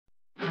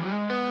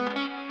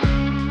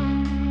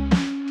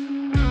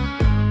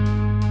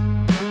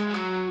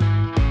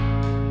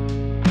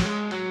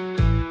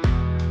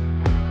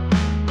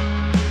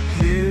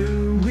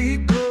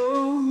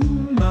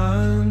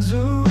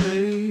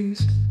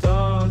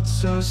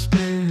thoughts are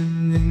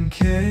spinning,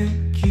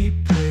 can't keep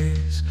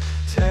pace.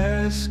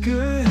 Task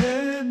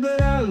ahead,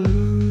 but I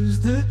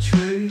lose the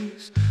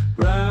trace.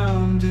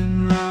 Round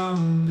and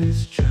round,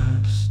 it's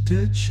just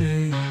a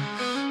chase.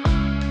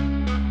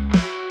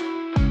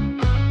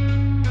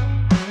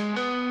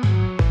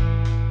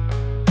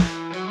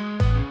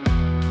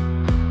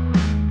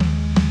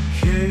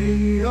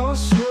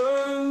 Chaos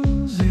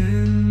swirls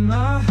in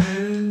my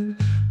head.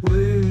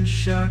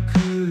 Wish I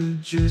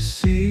could just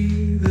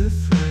see the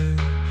thread.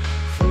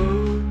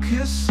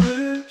 Focus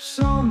slips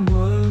on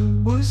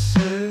what was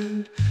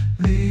said.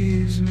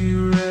 Leaves me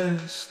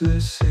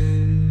restless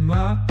in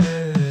my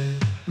bed.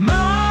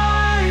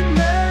 My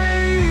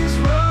maze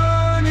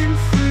running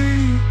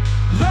free,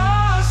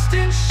 lost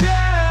in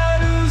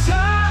shadows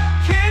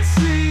I can't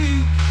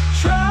see.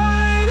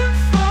 Try to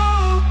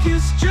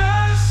focus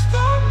just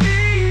for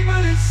me,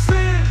 but it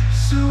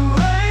slips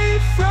away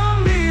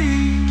from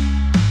me.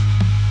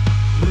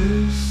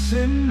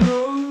 Listen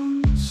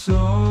notes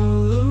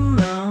all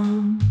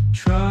around,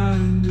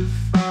 trying to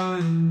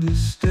find a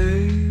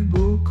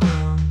stable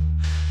ground.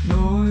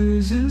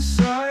 Noise and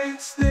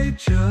sights, they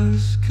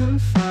just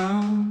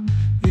confound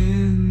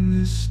in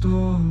this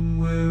storm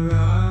where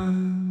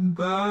I'm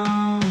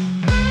bound.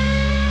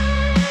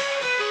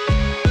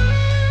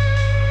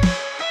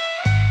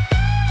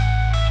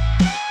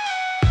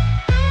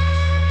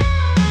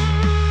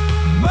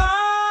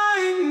 My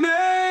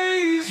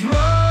maze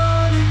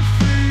running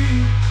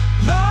free,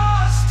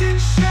 lost in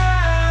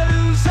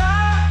shadows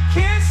I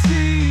can't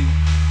see.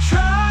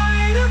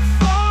 Try to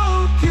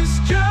focus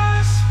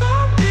just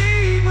for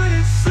me, but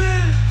it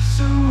slips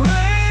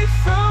away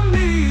from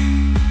me.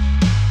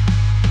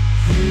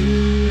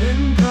 Here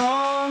and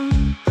gone,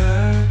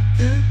 back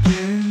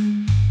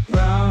again,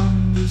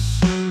 round the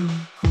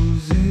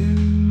circles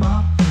in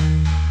my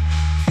brain.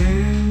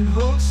 Can't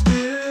hold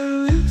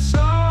still, it's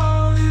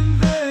all in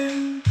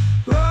vain.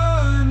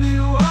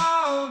 Running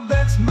wild,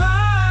 that's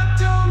my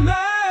domain.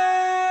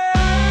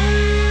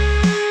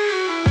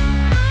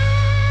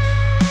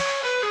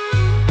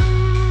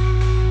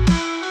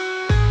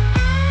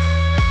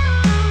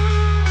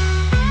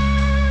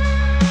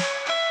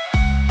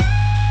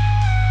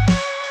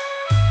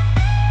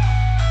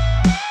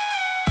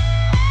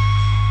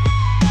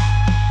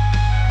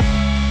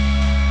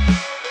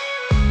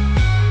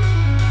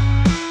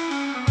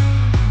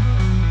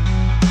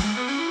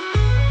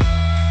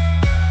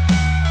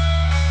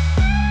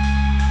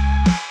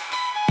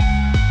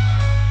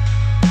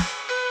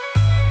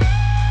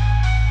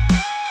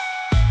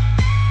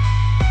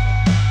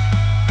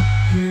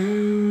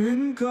 Here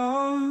and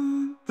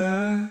gone,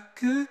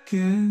 back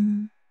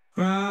again,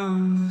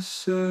 round the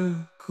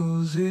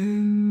circles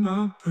in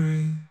my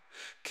brain.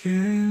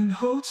 Can't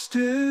hold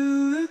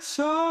still, it's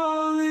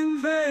all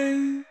in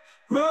vain.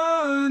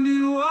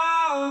 Running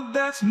wild,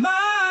 that's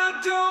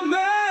my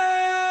domain.